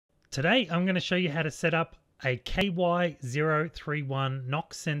Today I'm going to show you how to set up a KY-031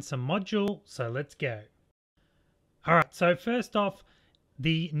 NOx sensor module, so let's go. Alright, so first off,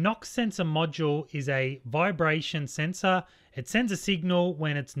 the NOx sensor module is a vibration sensor. It sends a signal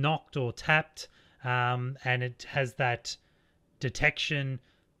when it's knocked or tapped, and it has that detection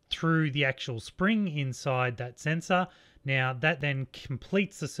through the actual spring inside that sensor. Now that then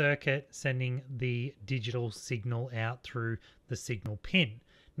completes the circuit, sending the digital signal out through the signal pin.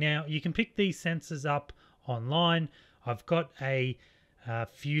 Now you can pick these sensors up online. I've got a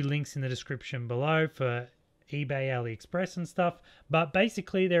few links in the description below for eBay, AliExpress and stuff, but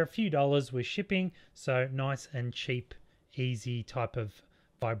basically they're a few dollars with shipping, so nice and cheap, easy type of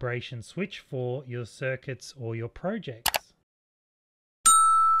vibration switch for your circuits or your projects.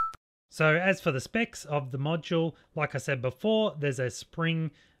 So as for the specs of the module, like I said before, there's a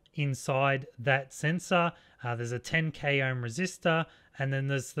spring inside that sensor. There's a 10k ohm resistor, and then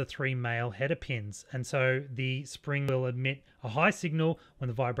there's the 3 male header pins. And so the spring will emit a high signal when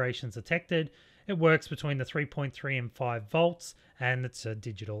the vibration is detected. It works between the 3.3 and 5 volts, and it's a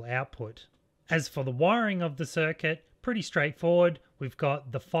digital output. As for the wiring of the circuit, pretty straightforward. We've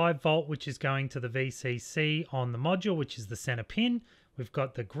got the 5 volt, which is going to the VCC on the module, which is the center pin. We've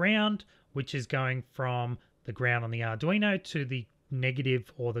got the ground, which is going from the ground on the Arduino to the negative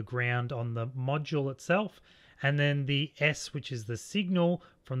or the ground on the module itself. And then the S, which is the signal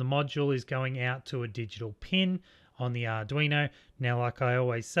from the module, is going out to a digital pin on the Arduino. Now, like I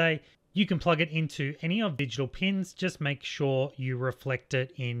always say, you can plug it into any of the digital pins. Just make sure you reflect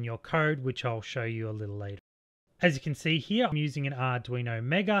it in your code, which I'll show you a little later. As you can see here, I'm using an Arduino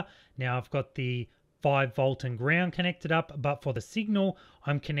Mega. Now I've got the 5 volt and ground connected up, but for the signal,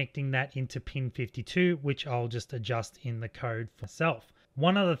 I'm connecting that into pin 52, which I'll just adjust in the code for myself.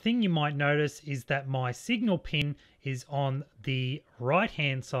 One other thing you might notice is that my signal pin is on the right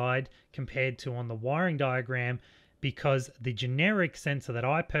hand side compared to on the wiring diagram, because the generic sensor that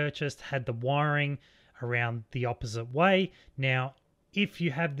I purchased had the wiring around the opposite way. Now, if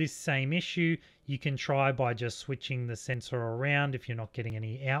you have this same issue, you can try by just switching the sensor around if you're not getting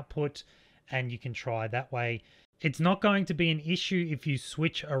any output, and you can try that way. It's not going to be an issue if you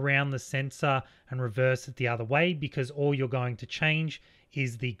switch around the sensor and reverse it the other way, because all you're going to change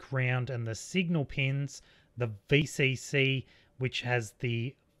is the ground and the signal pins. The VCC, which has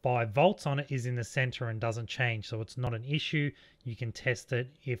the 5 volts on it, is in the center and doesn't change, so it's not an issue. You can test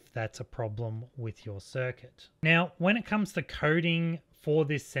it if that's a problem with your circuit. Now, when it comes to coding for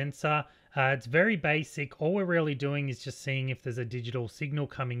this sensor, it's very basic. All we're really doing is just seeing if there's a digital signal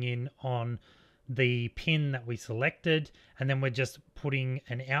coming in on the pin that we selected, and then we're just putting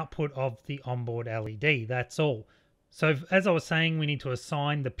an output of the onboard LED. That's all. So as I was saying, we need to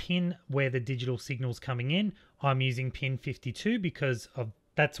assign the pin where the digital signal's coming in. I'm using pin 52 because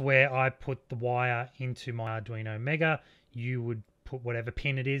that's where I put the wire into my Arduino Mega. You would put whatever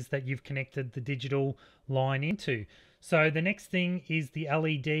pin it is that you've connected the digital line into. So the next thing is the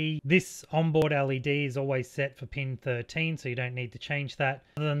LED. This onboard LED is always set for pin 13, so you don't need to change that.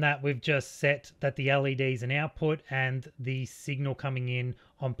 Other than that, we've just set that the LED is an output and the signal coming in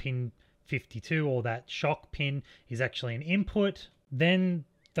on pin 52, or that shock pin, is actually an input. Then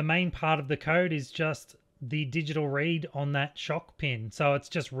the main part of the code is just the digital read on that shock pin. So it's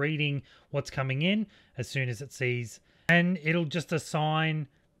just reading what's coming in as soon as it sees, and it'll just assign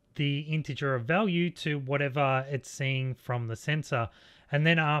the integer of value to whatever it's seeing from the sensor. And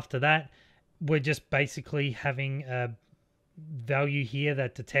then after that, we're just basically having a value here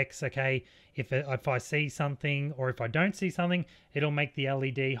that detects, okay, if I see something or if I don't see something, it'll make the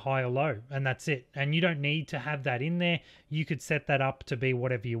LED high or low, and that's it. And you don't need to have that in there. You could set that up to be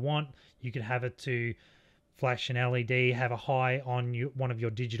whatever you want. You could have it to flash an LED, have a high on one of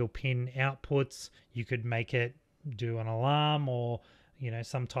your digital pin outputs. You could make it do an alarm, or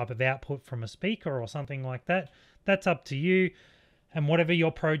some type of output from a speaker or something like that. That's up to you and whatever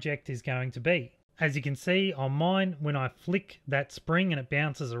your project is going to be. As you can see on mine, when I flick that spring and it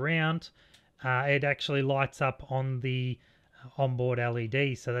bounces around, it actually lights up on the onboard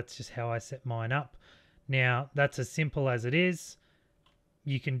LED. So that's just how I set mine up. Now, that's as simple as it is.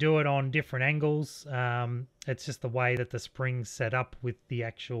 You can do it on different angles. It's just the way that the spring's set up with the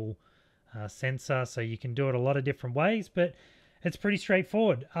actual sensor. So you can do it a lot of different ways, but it's pretty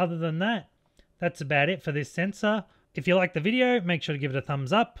straightforward. Other than that, that's about it for this sensor. If you like the video, make sure to give it a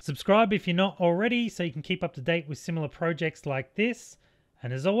thumbs up. Subscribe if you're not already, so you can keep up to date with similar projects like this.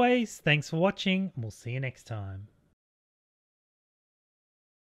 And as always, thanks for watching, and we'll see you next time.